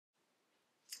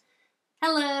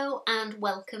Hello and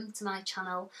welcome to my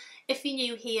channel. If you're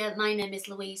new here, my name is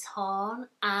Louise Horn,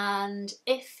 and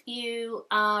if you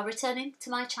are returning to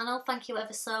my channel, thank you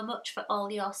ever so much for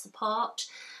all your support.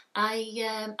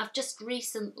 I've just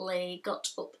recently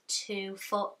got up to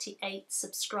 48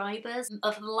 subscribers.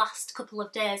 Over the last couple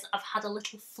of days I've had a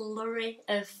little flurry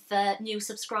of new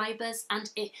subscribers, and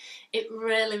it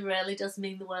really does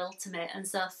mean the world to me, and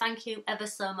so thank you ever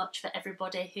so much for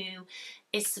everybody who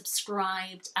is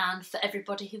subscribed and for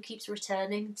everybody who keeps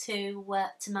returning to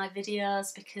my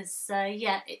videos, because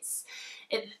yeah, it's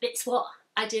what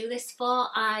I do this for.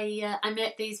 I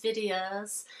make these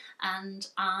videos and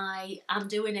I am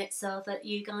doing it so that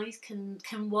you guys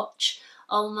can watch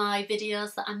all my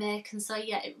videos that I make, and so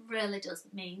yeah, it really does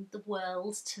mean the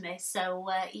world to me. So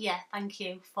yeah, thank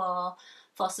you for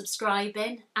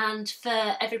subscribing, and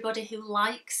for everybody who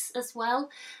likes as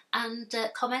well and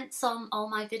comments on all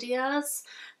my videos.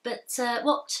 But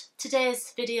what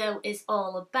today's video is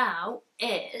all about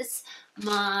is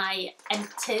my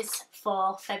empties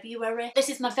for February. This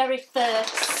is my very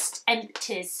first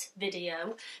empties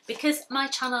video because my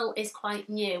channel is quite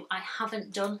new. I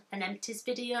haven't done an empties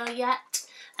video yet,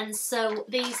 and so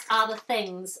these are the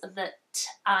things that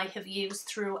I have used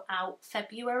throughout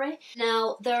February.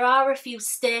 Now, there are a few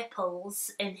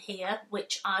staples in here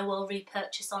which I will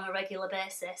repurchase on a regular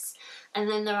basis, and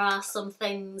then there are some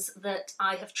things that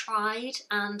I have tried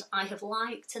and I have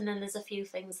liked, and then there's a few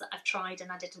things that I've tried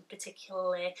and I didn't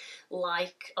particularly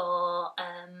like, or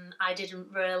I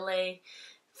didn't really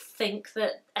think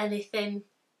that anything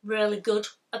really good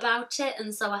about it,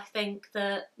 and so I think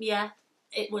that yeah,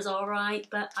 it was alright,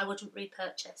 but I wouldn't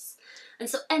repurchase. And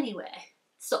so anyway,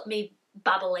 stop me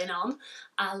babbling on,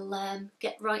 I'll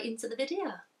get right into the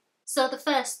video. So the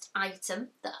first item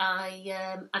that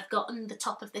I've got on the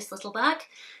top of this little bag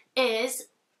is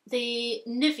the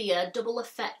Nivea Double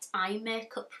Effect Eye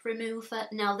Makeup Remover.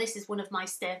 Now, this is one of my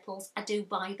staples. I do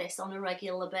buy this on a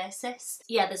regular basis.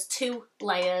 Yeah, there's 2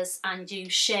 layers and you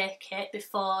shake it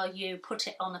before you put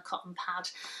it on a cotton pad,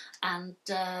 and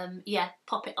yeah,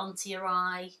 pop it onto your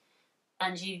eye,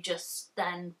 and you just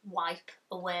then wipe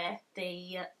away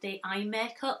the eye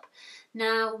makeup.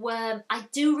 Now, I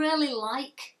do really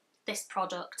like this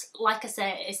product. Like I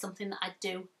say, it is something that I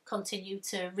do continue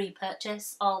to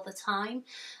repurchase all the time,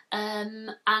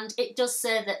 and it does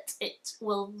say that it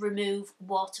will remove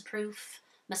waterproof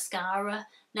mascara.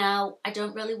 Now, I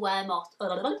don't really wear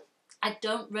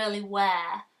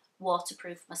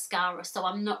waterproof mascara, so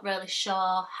I'm not really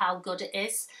sure how good it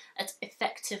is at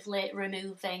effectively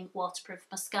removing waterproof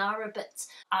mascara, but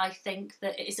I think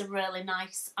that it is a really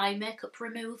nice eye makeup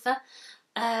remover.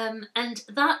 And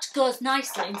that goes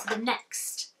nicely into the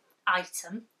next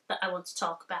item that I want to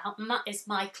talk about, and that is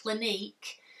my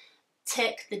Clinique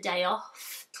Take the Day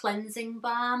Off Cleansing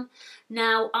Balm.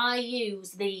 Now, I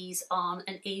use these on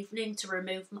an evening to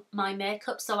remove my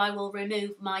makeup, so I will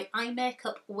remove my eye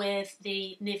makeup with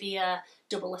the Nivea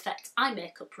Double Effect Eye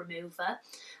Makeup Remover,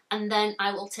 and then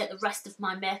I will take the rest of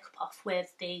my makeup off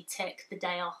with the Take the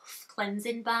Day Off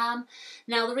Cleansing Balm.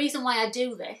 Now, the reason why I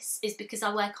do this is because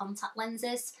I wear contact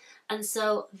lenses, and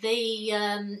so the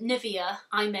Nivea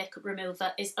Eye Makeup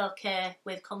Remover is okay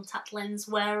with contact lens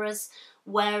wearers,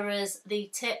 whereas the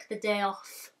Take the Day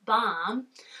Off Balm,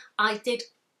 I did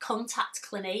contact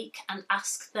Clinique and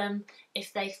ask them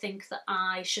if they think that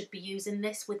I should be using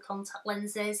this with contact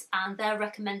lenses, and their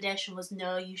recommendation was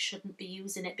no, you shouldn't be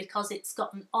using it because it's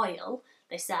got an oil,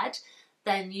 they said,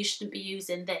 then you shouldn't be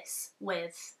using this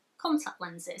with contact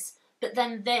lenses. But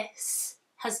then this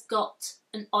has got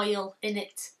an oil in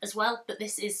it as well, but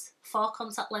this is for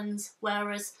contact lens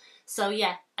wearers, so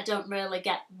yeah, I don't really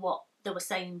get what they were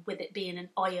saying with it being an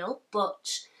oil.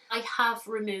 But I have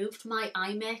removed my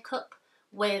eye makeup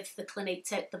with the Clinique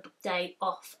Take the Day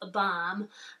Off Balm,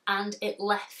 and it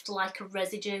left like a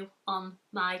residue on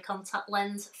my contact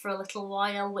lens for a little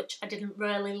while, which I didn't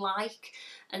really like,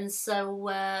 and so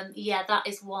yeah, that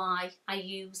is why I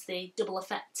use the Double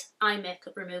Effect Eye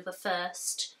Makeup Remover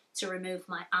first to remove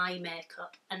my eye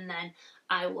makeup, and then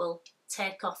I will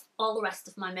take off all the rest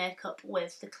of my makeup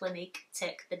with the Clinique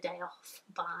Take the Day Off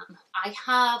Balm. I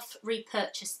have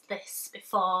repurchased this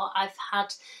before. I've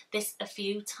had this a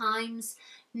few times.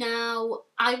 Now,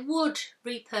 I would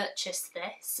repurchase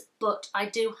this, but I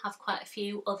do have quite a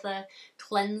few other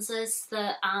cleansers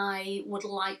that I would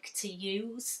like to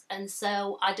use, and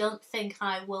so I don't think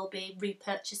I will be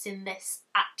repurchasing this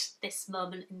at this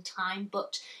moment in time,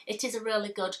 but it is a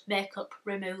really good makeup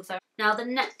remover. Now, the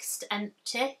next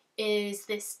empty is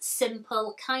this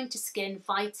simple Kind to Skin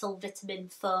Vital Vitamin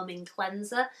Foaming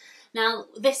Cleanser. Now,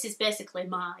 this is basically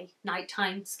my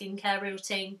nighttime skincare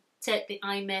routine. take the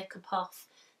eye makeup off,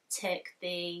 take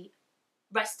the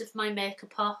rest of my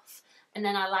makeup off, and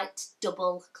then I like to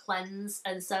double cleanse,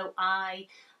 and so I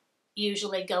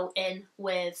usually go in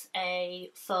with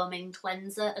a foaming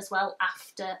cleanser as well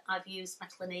after I've used my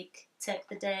Clinique Take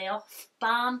the Day Off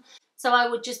balm. So I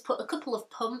would just put a couple of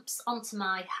pumps onto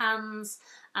my hands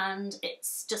and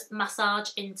it's just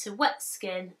massage into wet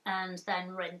skin and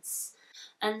then rinse.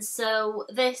 And so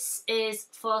this is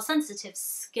for sensitive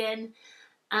skin,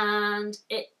 and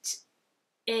it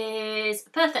is a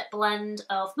perfect blend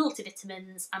of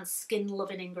multivitamins and skin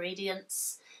loving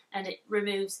ingredients, and it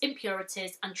removes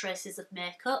impurities and traces of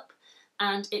makeup,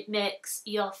 and it makes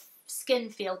your skin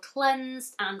feel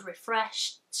cleansed and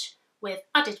refreshed with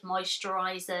added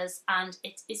moisturisers, and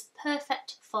it is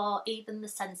perfect for even the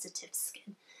sensitive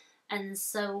skin. And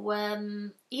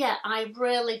so yeah, I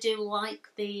really do like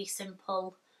the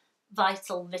Simple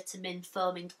Vital Vitamin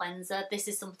Foaming Cleanser. This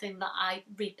is something that I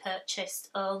repurchased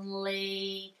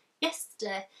only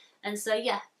yesterday, and so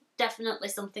yeah, definitely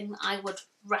something that I would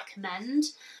recommend.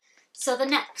 So the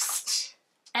next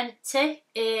empty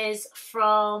is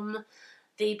from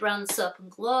the brand Soap and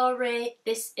Glory.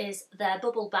 This is their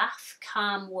Bubble Bath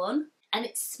Calm one, and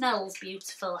it smells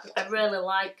beautiful. I really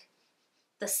like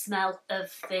the smell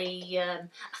of the,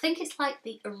 I think it's like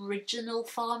the original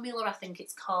formula, I think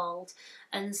it's called.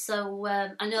 And so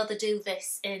I know they do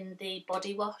this in the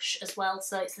body wash as well,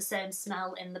 so it's the same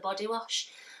smell in the body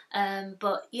wash.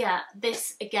 But yeah,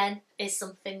 this again is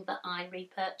something that I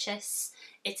repurchase.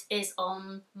 It is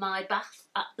on my bath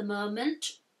at the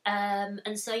moment.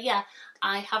 And so yeah,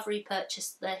 I have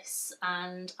repurchased this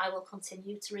and I will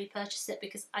continue to repurchase it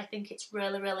because I think it's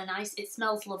really, really nice. It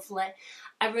smells lovely.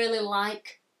 I really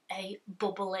like a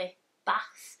bubbly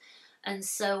bath, and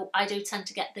so I do tend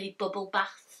to get the bubble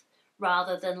bath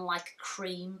rather than like a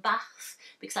cream bath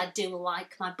because I do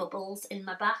like my bubbles in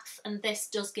my bath, and this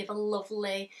does give a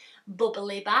lovely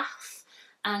bubbly bath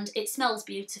and it smells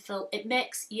beautiful. It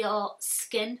makes your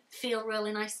skin feel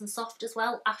really nice and soft as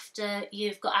well after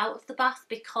you've got out of the bath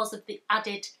because of the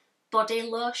added body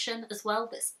lotion as well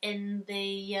that's in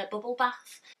the bubble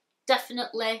bath.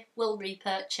 Definitely will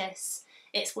repurchase.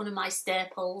 It's one of my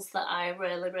staples that I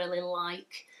really, really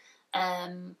like.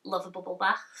 Love a bubble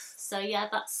bath. So yeah,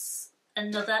 that's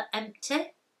another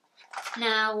empty.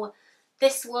 Now,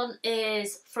 this one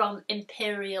is from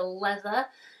Imperial Leather.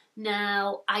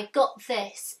 Now, I got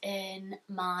this in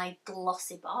my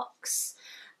glossy box,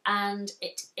 and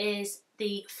it is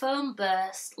the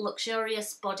Foamburst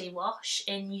Luxurious Body Wash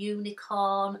in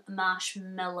Unicorn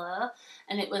Marshmallow,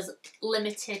 and it was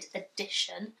limited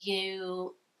edition.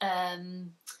 You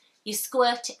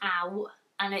squirt it out,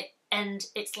 and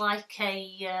it's like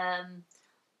a I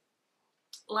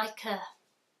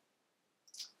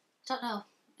don't know,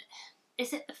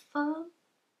 is it the foam?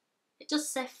 It does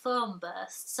say foam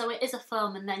burst, so it is a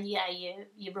foam, and then yeah,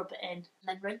 you rub it in and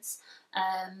then rinse.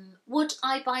 Would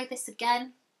I buy this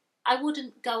again? I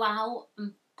wouldn't go out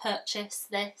and purchase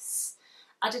this.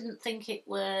 I didn't think it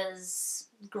was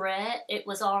great. It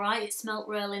was alright, it smelt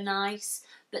really nice,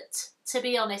 but to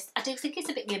be honest, I do think it's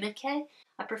a bit gimmicky.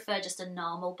 I prefer just a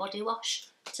normal body wash,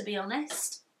 to be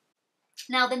honest.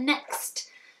 Now the next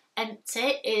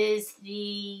empty is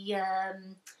the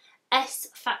S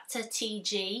Factor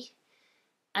Tigi,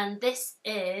 and this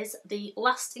is the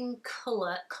Lasting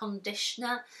Colour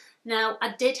Conditioner. Now,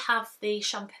 I did have the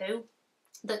shampoo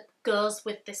that goes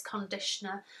with this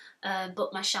conditioner,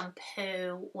 but my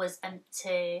shampoo was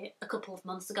empty a couple of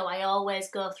months ago. I always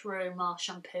go through more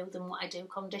shampoo than what I do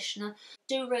conditioner.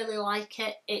 Do really like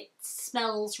it. It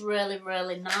smells really,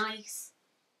 really nice.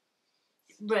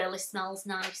 It really smells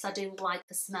nice. I do like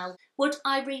the smell. Would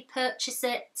I repurchase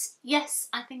it? Yes,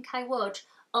 I think I would.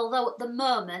 Although at the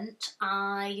moment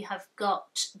I have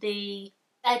got the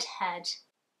Bedhead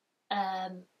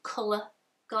Colour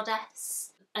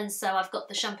Goddess, and so I've got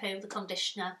the shampoo, the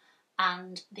conditioner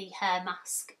and the hair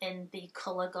mask in the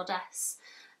Colour Goddess,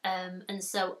 and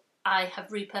so I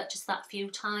have repurchased that a few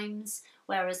times,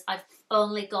 whereas I've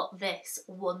only got this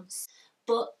once.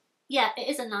 But yeah, it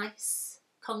is a nice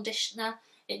conditioner.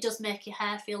 It does make your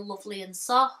hair feel lovely and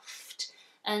soft,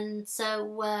 and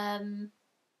so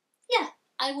yeah,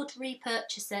 I would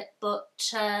repurchase it, but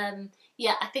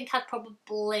yeah, I think I'd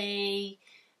probably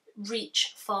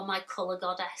reach for my Colour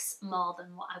Goddess more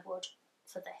than what I would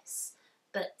for this.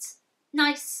 But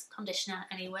nice conditioner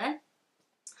anyway.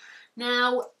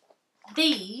 Now,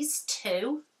 these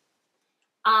two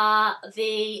are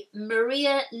the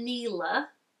Nila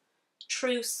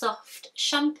True Soft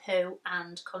Shampoo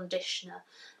and Conditioner.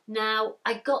 Now,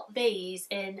 I got these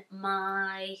in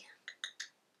my,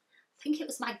 I think it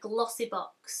was my glossy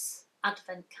box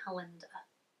advent calendar,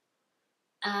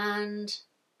 and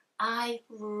I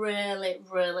really,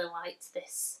 really liked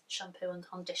this shampoo and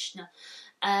conditioner.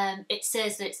 It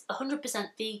says that it's 100%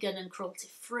 vegan and cruelty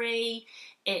free.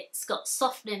 It's got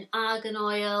softening argan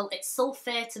oil. It's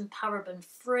sulfate and paraben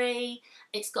free.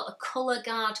 It's got a colour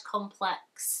guard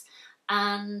complex,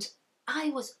 and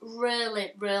I was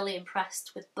really, really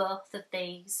impressed with both of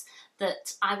these.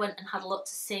 That I went and had a look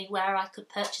to see where I could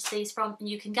purchase these from, and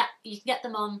you can get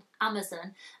them on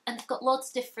Amazon, and they've got loads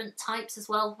of different types as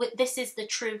well. This is the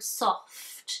true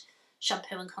soft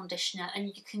shampoo and conditioner, and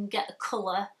you can get a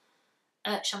colour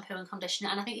shampoo and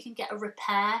conditioner, and I think you can get a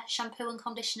repair shampoo and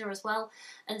conditioner as well.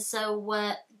 And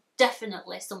so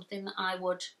definitely something that I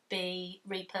would be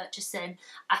repurchasing.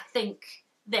 I think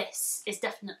this is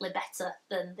definitely better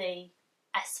than the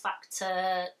S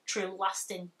Factor True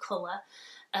Lasting Colour,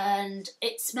 and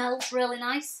it smells really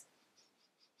nice.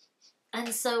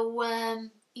 And so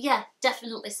yeah,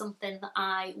 definitely something that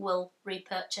I will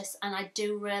repurchase, and I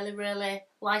do really, really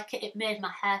like it. It made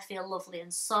my hair feel lovely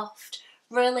and soft,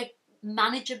 really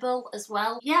manageable as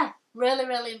well. Yeah, really,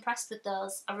 really impressed with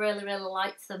those. I really, really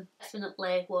liked them.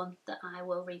 Definitely one that I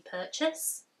will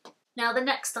repurchase. Now the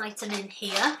next item in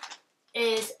here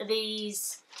is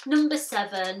these number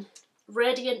 7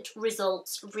 Radiant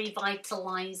Results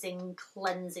Revitalising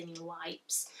Cleansing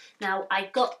Wipes. Now I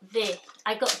got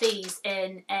these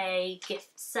in a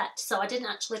gift set, so I didn't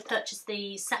actually purchase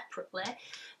these separately.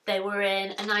 They were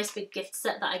in a nice big gift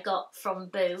set that I got from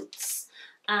Boots,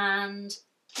 and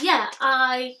yeah,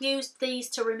 I used these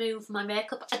to remove my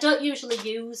makeup. I don't usually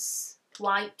use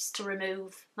wipes to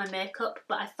remove my makeup,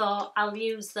 but I thought I'll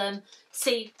use them,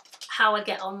 see how I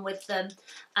get on with them.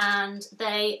 And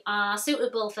they are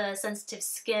suitable for sensitive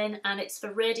skin, and it's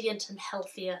for radiant and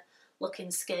healthier looking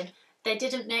skin. They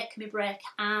didn't make me break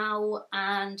out,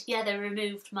 and yeah, they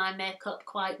removed my makeup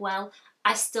quite well.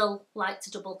 I still like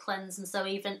to double cleanse, and so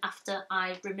even after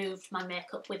I removed my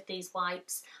makeup with these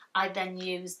wipes, I then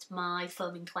used my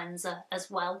foaming cleanser as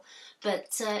well.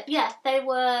 But yeah, they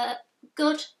were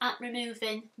good at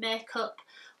removing makeup.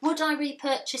 Would I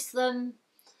repurchase them?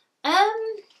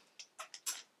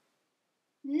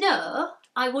 No,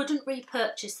 I wouldn't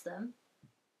repurchase them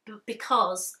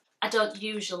because I don't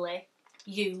usually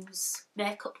use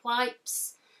makeup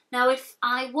wipes. Now, if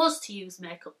I was to use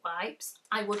makeup wipes,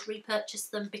 I would repurchase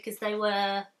them because they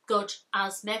were good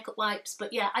as makeup wipes.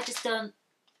 But yeah, I just don't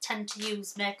tend to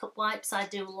use makeup wipes. I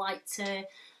do like to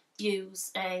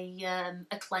use a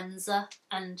cleanser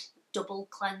and double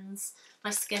cleanse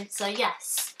my skin. So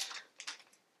yes,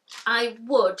 I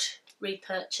would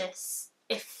repurchase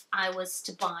if I was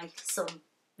to buy some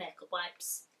makeup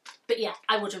wipes. But yeah,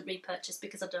 I wouldn't repurchase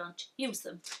because I don't use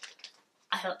them.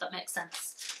 I hope that makes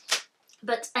sense.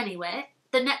 But anyway,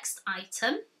 the next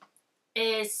item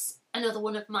is another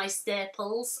one of my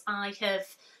staples. I have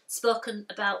spoken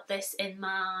about this in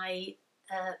my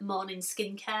morning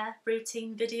skincare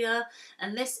routine video,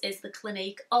 and this is the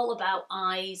Clinique All About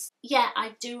Eyes. Yeah,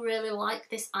 I do really like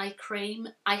this eye cream.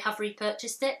 I have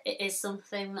repurchased it. It is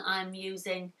something that I'm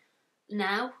using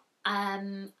now.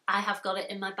 I have got it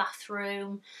in my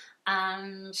bathroom,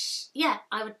 and yeah,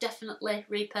 I would definitely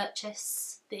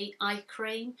repurchase the eye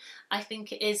cream. I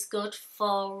think it is good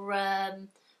for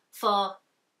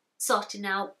sorting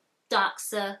out dark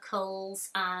circles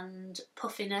and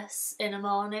puffiness in a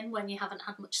morning when you haven't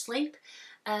had much sleep.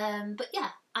 But yeah,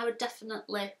 I would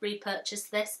definitely repurchase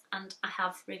this, and I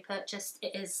have repurchased.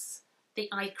 It is the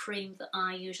eye cream that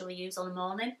I usually use on a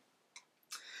morning.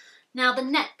 Now the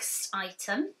next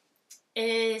item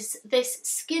is this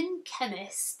Skin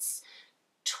Chemists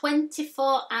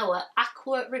 24-hour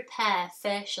Aqua Repair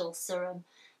Facial Serum.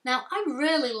 Now I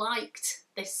really liked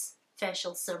this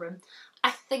facial serum.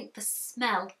 I think the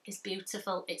smell is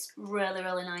beautiful. It's really,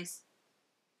 really nice.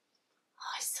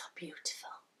 Oh, it's so beautiful.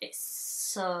 It's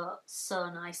so, so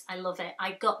nice. I love it.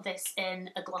 I got this in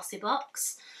a glossy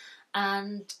box,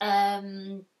 and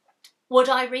would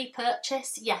I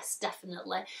repurchase? Yes,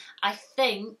 definitely. I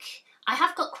think I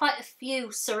have got quite a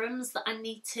few serums that I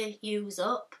need to use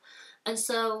up, and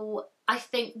so I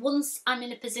think once I'm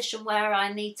in a position where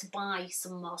I need to buy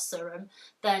some more serum,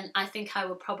 then I think I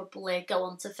would probably go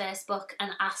onto Facebook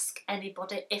and ask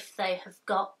anybody if they have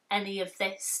got any of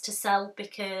this to sell,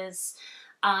 because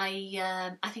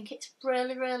I think it's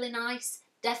really, really nice.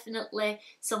 Definitely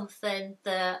something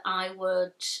that I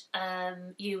would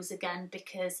use again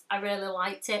because I really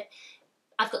liked it.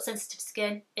 I've got sensitive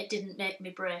skin. It didn't make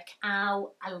me break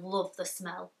out. I love the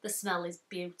smell. The smell is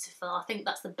beautiful. I think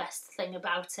that's the best thing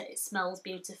about it. It smells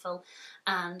beautiful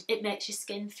and it makes your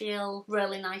skin feel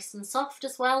really nice and soft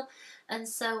as well. And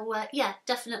so, yeah,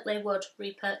 definitely would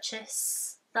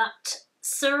repurchase that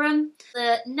serum.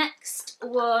 The next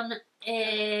one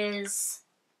is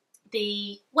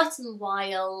the Wet n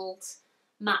Wild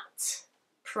Matte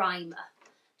Primer.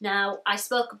 Now, I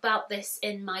spoke about this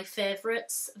in my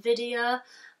favourites video,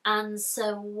 and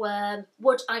so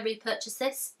would I repurchase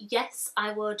this? Yes,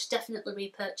 I would definitely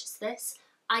repurchase this.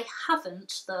 I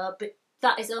haven't though, but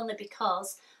that is only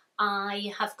because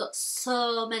I have got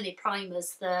so many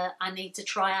primers that I need to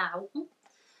try out,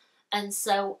 and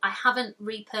so I haven't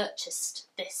repurchased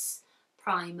this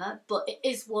primer, but it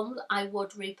is one that I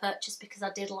would repurchase because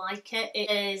I did like it. It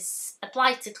is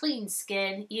applied to clean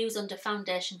skin, use under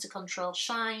foundation to control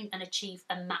shine and achieve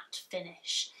a matte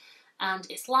finish. And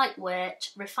it's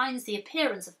lightweight, refines the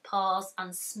appearance of pores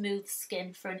and smooths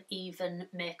skin for an even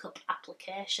makeup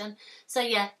application. So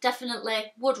yeah,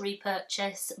 definitely would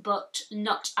repurchase, but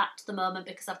not at the moment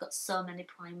because I've got so many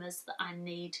primers that I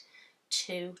need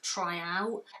to try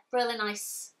out. Really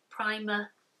nice primer,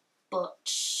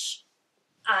 but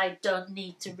I don't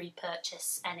need to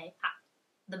repurchase any at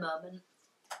the moment.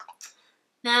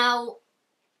 Now,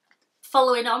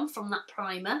 following on from that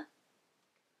primer,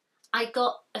 I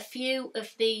got a few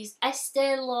of these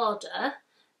Estee Lauder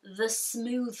The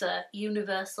Smoother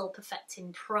Universal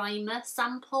Perfecting Primer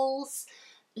samples.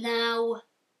 Now,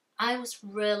 I was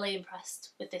really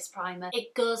impressed with this primer.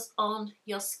 It goes on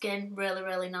your skin really,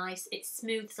 really nice. It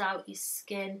smooths out your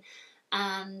skin.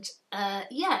 And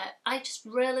yeah, I just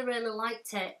really, really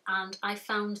liked it, and I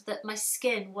found that my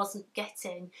skin wasn't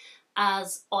getting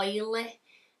as oily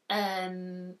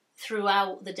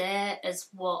throughout the day as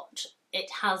what it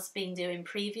has been doing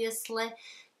previously.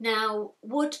 Now,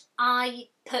 would I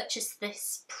purchase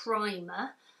this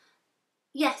primer?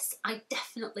 Yes, I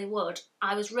definitely would.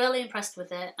 I was really impressed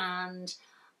with it and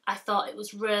I thought it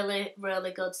was really,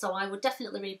 really good, so I would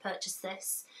definitely repurchase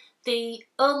this. The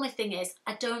only thing is,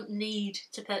 I don't need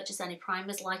to purchase any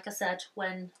primers, like I said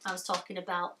when I was talking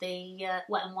about the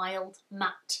Wet n Wild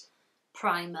Matte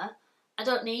Primer. I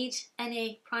don't need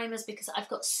any primers because I've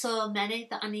got so many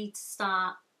that I need to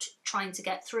start trying to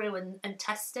get through and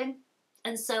testing.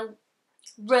 And so,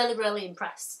 really, really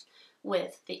impressed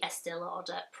with the Estee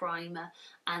Lauder primer.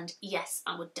 And yes,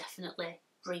 I would definitely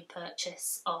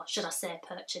repurchase, or should I say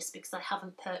purchase, because I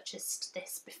haven't purchased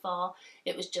this before.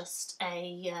 It was just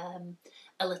a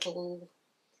little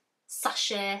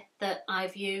sachet that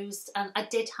I've used, and I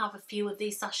did have a few of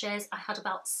these sachets. I had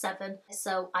about 7,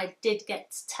 so I did get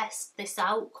to test this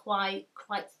out quite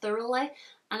thoroughly,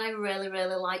 and I really,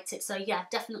 really liked it. So yeah,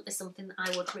 definitely something that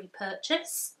I would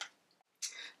repurchase.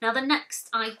 Now the next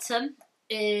item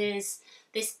is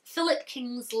this Philip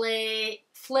Kingsley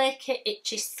Flaky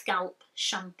Itchy Scalp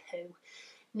Shampoo.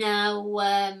 Now,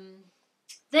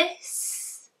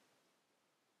 this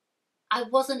I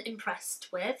wasn't impressed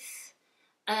with.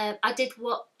 I did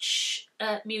watch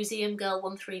Museum Girl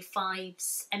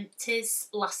 135's Empties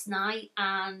last night,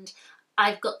 and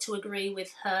I've got to agree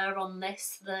with her on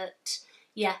this that,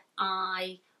 yeah,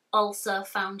 I also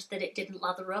found that it didn't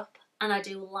lather up, and I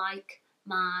do like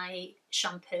my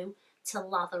shampoo to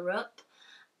lather up,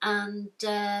 and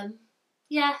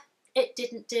yeah, it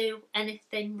didn't do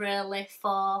anything really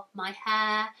for my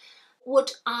hair.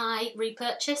 Would I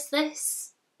repurchase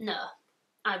this? No,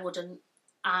 I wouldn't.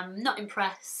 I'm not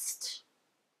impressed.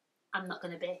 I'm not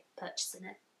going to be purchasing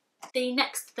it. The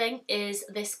next thing is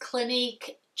this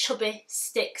Clinique Chubby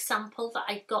stick sample that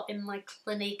I got in my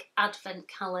Clinique advent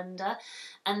calendar,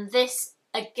 and this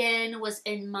again was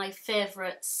in my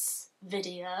favourites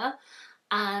video,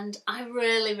 and I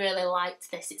really, really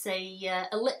liked this. It's a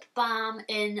lip balm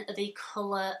in the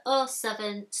colour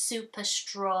 07 Super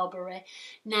Strawberry.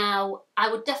 Now, I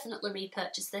would definitely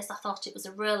repurchase this. I thought it was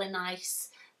a really nice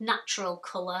natural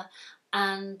colour,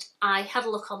 and I had a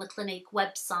look on the Clinique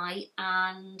website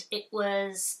and it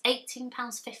was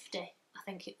 £18.50, I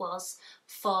think it was,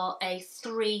 for a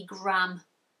 3 gram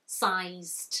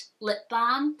sized lip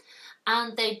balm.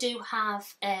 And they do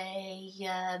have a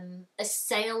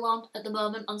sale on at the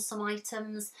moment on some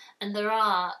items, and there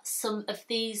are some of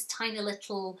these tiny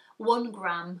little 1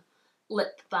 gram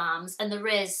lip balms, and there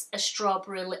is a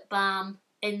strawberry lip balm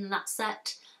in that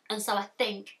set, and so I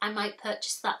think I might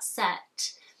purchase that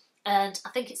set. And I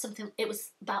think it's something, it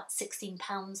was about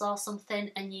 £16 or something,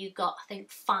 and you got, I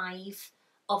think, 5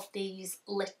 of these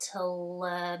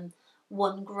little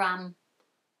 1 gram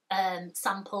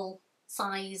sample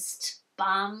sized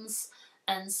balms,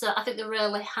 and so I think they're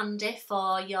really handy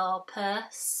for your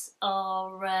purse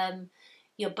or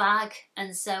your bag,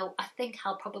 and so I think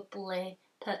I'll probably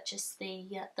purchase the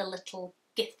little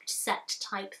gift set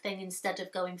type thing instead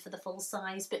of going for the full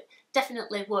size, but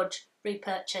definitely would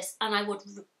repurchase, and I would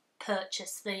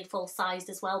purchase the full size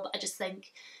as well, but I just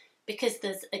think because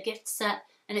there's a gift set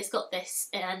and it's got this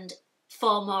and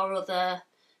 4 more other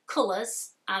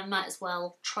colours, I might as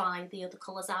well try the other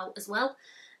colours out as well.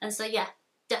 And so yeah,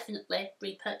 definitely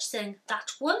repurchasing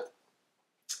that one.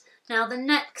 Now the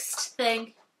next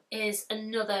thing is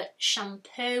another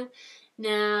shampoo.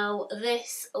 Now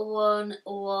this one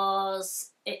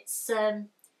it's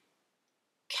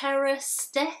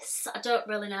Kerastase. I don't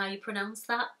really know how you pronounce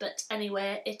that, but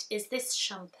anyway, it is this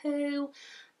shampoo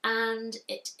and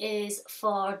it is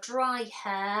for dry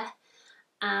hair,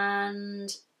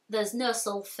 and there's no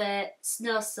sulfates,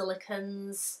 no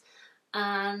silicons,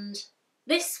 and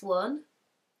this one,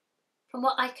 from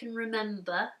what I can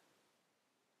remember,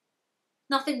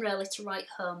 nothing really to write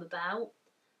home about.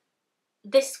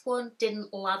 This one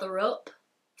didn't lather up,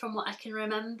 from what I can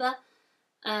remember,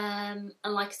 and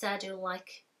like I said, I do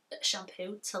like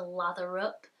shampoo to lather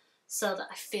up so that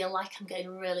I feel like I'm getting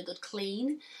a really good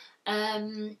clean.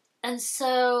 And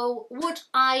so would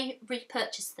I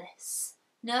repurchase this?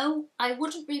 No, I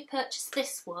wouldn't repurchase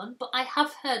this one, but I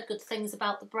have heard good things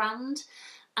about the brand,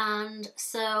 and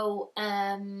so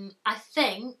I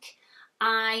think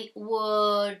I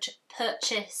would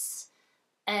purchase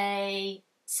a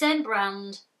same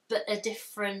brand but a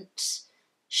different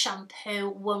shampoo,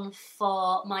 one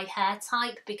for my hair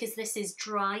type, because this is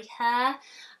dry hair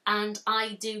and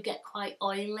I do get quite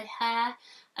oily hair,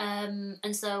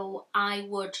 and so I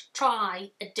would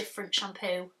try a different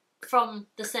shampoo from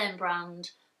the same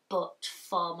brand but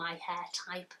for my hair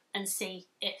type and see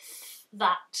if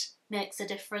that makes a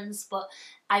difference, but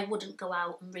I wouldn't go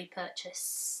out and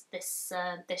repurchase this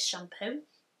shampoo.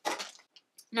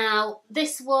 Now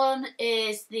this one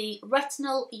is the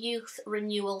Retinol Youth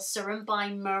Renewal Serum by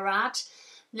Murad.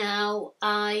 Now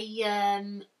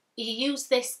you use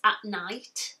this at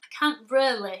night. I can't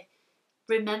really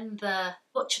remember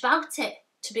much about it,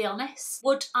 to be honest.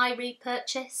 Would I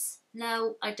repurchase?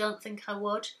 No, I don't think I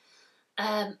would.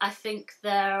 I think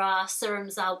there are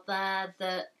serums out there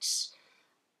that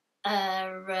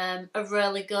are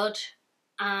really good,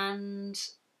 and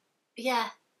yeah,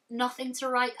 nothing to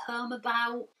write home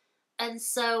about. And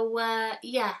so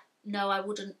yeah, no, I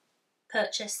wouldn't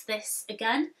purchase this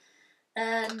again.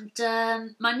 And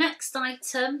my next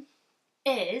item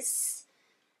is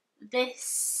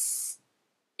this.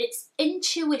 It's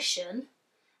Intuition,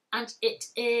 and it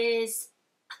is,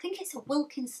 I think it's a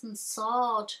Wilkinson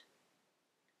sword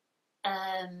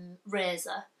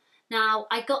razor. Now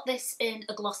I got this in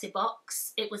a glossy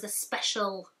box. It was a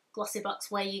special glossy box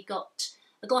where you got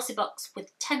a glossy box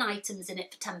with 10 items in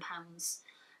it for £10,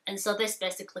 and so this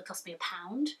basically cost me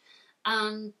 £1,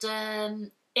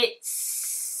 and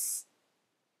it's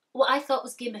what I thought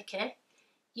was gimmicky.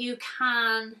 You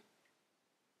can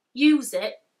use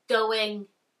it going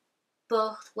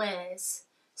both ways,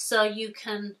 so you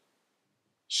can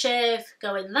shave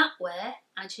going that way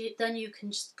and then you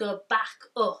can just go back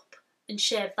up and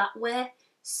shave that way.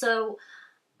 So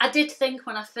I did think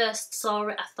when I first saw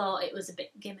it, I thought it was a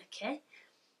bit gimmicky,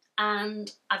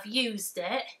 and I've used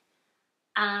it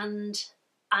and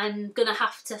I'm gonna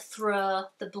have to throw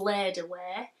the blade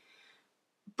away,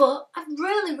 but I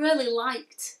really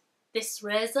liked this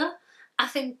razor. I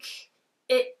think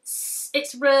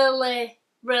it's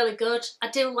really good. I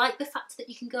do like the fact that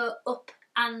you can go up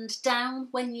and down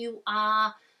when you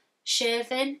are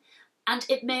shaving, and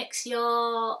it makes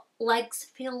your legs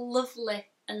feel lovely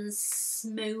and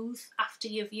smooth after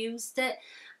you've used it,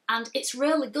 and it's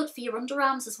really good for your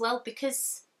underarms as well,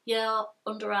 because your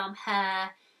underarm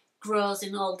hair grows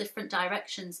in all different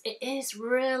directions. It is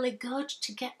really good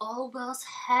to get all those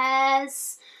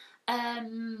hairs,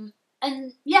 and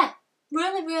yeah,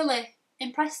 really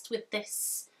impressed with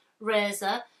this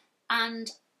razor.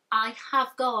 And I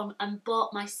have gone and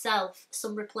bought myself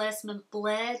some replacement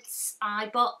blades. I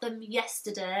bought them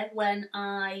yesterday when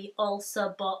I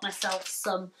also bought myself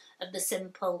some of the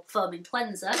Simple Foaming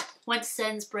Cleanser. Went to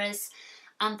Sainsbury's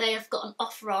and they have got an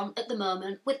offer on at the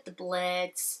moment with the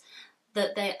blades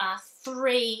that they are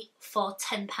 3 for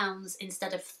 £10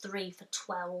 instead of 3 for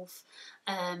 12.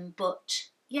 But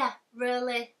yeah,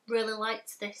 really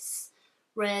liked this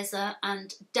razor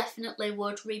and definitely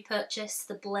would repurchase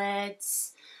the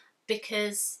blades,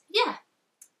 because yeah,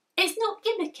 it's not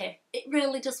gimmicky, it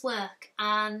really does work,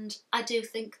 and I do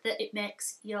think that it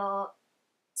makes your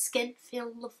skin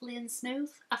feel lovely and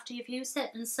smooth after you've used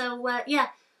it. And so yeah,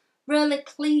 really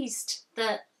pleased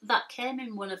that that came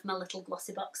in one of my little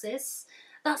glossy boxes.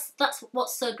 That's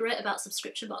what's so great about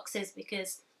subscription boxes,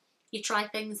 because you try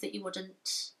things that you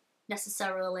wouldn't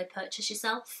necessarily purchase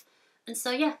yourself. And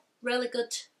so yeah, really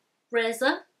good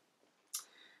razor.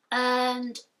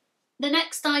 And the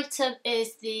next item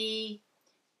is the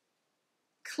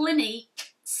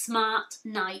Clinique Smart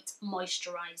Night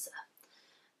Moisturiser.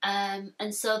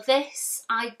 And so this,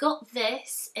 I got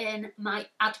this in my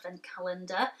advent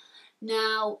calendar.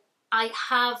 Now, I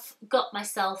have got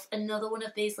myself another one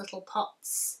of these little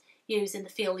pots using the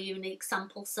Feel Unique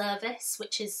sample service,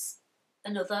 which is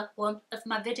another one of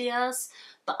my videos.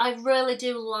 But I really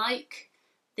do like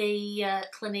the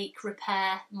Clinique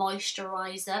Repair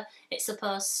Moisturiser. It's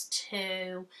supposed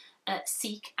to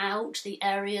seek out the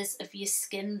areas of your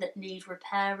skin that need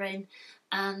repairing.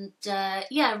 And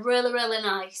yeah, really, really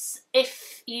nice.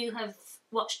 If you have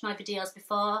watched my videos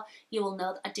before, you will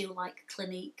know that I do like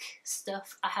Clinique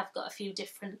stuff. I have got a few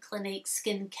different Clinique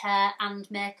skincare and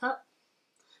makeup.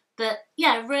 But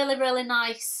yeah, really, really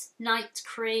nice night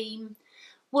cream.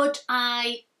 Would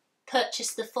I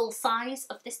purchase the full size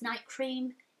of this night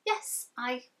cream? Yes,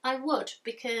 I would,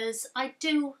 because I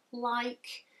do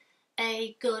like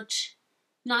a good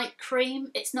night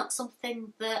cream. It's not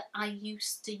something that I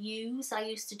used to use. I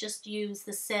used to just use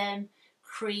the same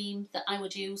cream that I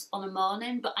would use on a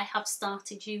morning, but I have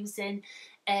started using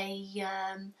a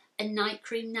night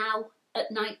cream now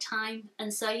at night time.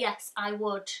 And so yes, I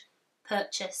would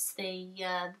purchase the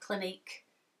Clinique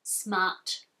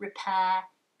Smart Repair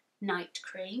Night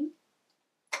Cream.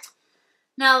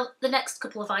 Now the next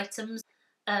couple of items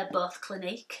are both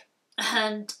Clinique,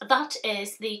 and that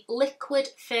is the liquid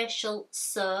facial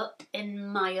soap in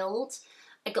Mild.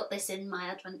 I got this in my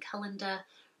advent calendar.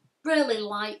 Really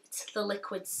liked the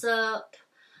liquid soap.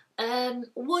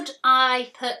 Would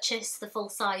I purchase the full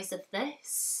size of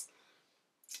this?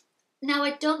 Now,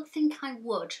 I don't think I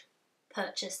would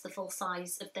purchase the full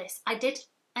size of this. I did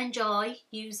enjoy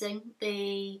using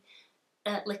the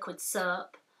liquid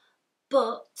soap,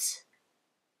 but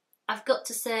I've got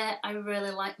to say I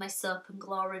really like my Soap and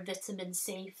Glory Vitamin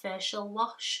C facial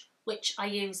wash, which I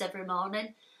use every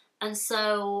morning. And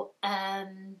so,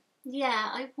 yeah,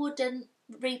 I wouldn't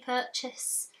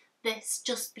repurchase this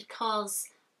just because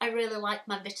I really like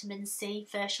my Vitamin C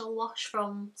facial wash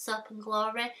from Soap and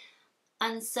Glory.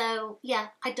 And so, yeah,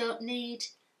 I don't need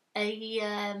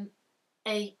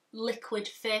a liquid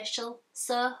facial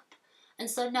soap. And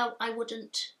so, no, I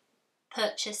wouldn't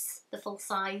purchase the full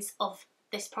size of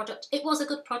this product. It was a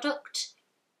good product,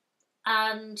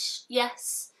 and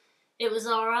yes, it was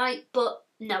alright, but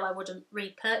no, I wouldn't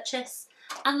repurchase.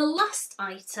 And the last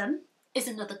item is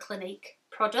another Clinique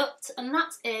product, and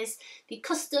that is the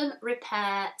Custom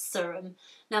Repair Serum.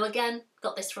 Now again,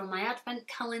 got this from my advent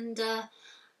calendar,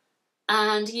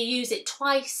 and you use it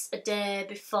twice a day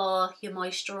before your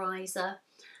moisturiser.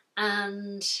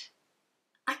 And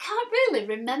I can't really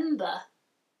remember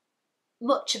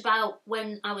much about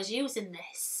when I was using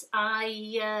this. I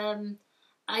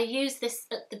used this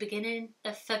at the beginning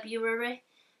of February,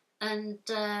 and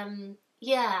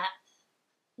yeah,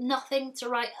 nothing to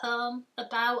write home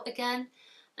about again.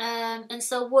 And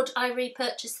so would I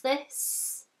repurchase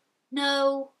this?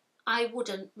 No, I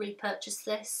wouldn't repurchase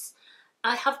this.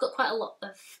 I have got quite a lot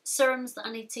of serums that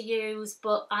I need to use,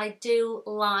 but I do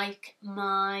like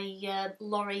my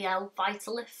L'Oreal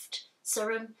Vitalift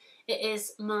serum. It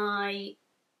is my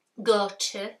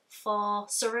go-to for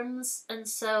serums, and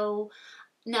so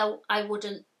no, I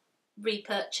wouldn't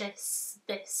repurchase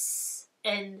this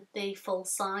in the full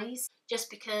size, just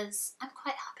because I'm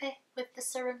quite happy with the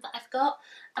serum that I've got.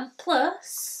 And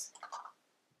plus,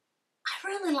 I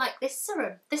really like this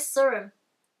serum. This serum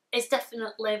is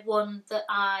definitely one that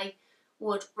I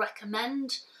would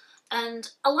recommend, and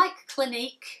I like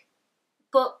Clinique,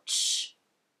 but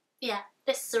yeah,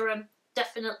 this serum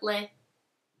definitely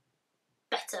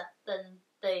better than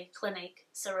the Clinique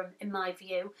serum in my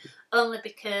view, only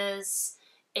because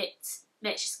it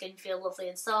makes your skin feel lovely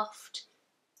and soft,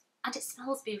 and it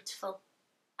smells beautiful.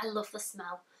 I love the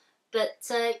smell, but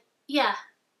yeah,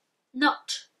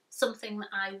 not something that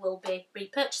I will be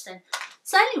repurchasing.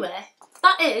 So anyway,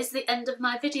 that is the end of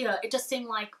my video. It just seemed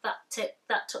like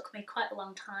that took me quite a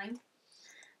long time,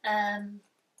 and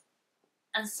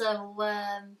so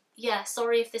yeah,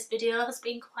 sorry if this video has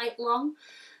been quite long.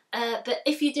 But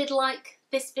if you did like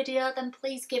this video, then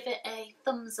please give it a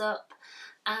thumbs up.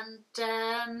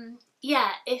 And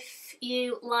yeah, if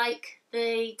you like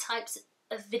the types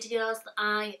of videos that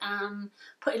I am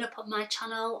putting up on my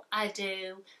channel, I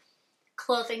do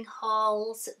clothing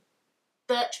hauls,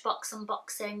 Birchbox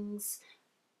unboxings,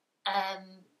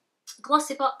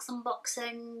 glossy box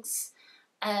unboxings,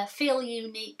 feel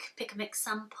unique pick and mix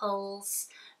samples,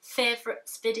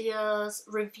 favourites videos,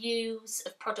 reviews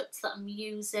of products that I'm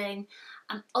using.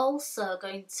 I'm also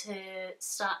going to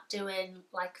start doing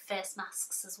like face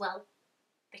masks as well,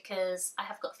 because I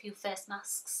have got a few face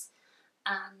masks,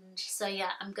 and so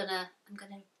yeah, I'm gonna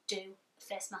do a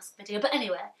face mask video. But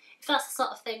anyway, if that's the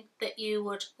sort of thing that you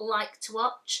would like to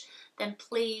watch, then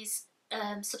please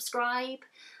subscribe,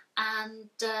 and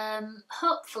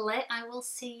hopefully I will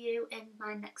see you in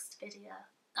my next video.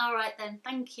 Alright then,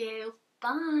 thank you,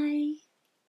 bye.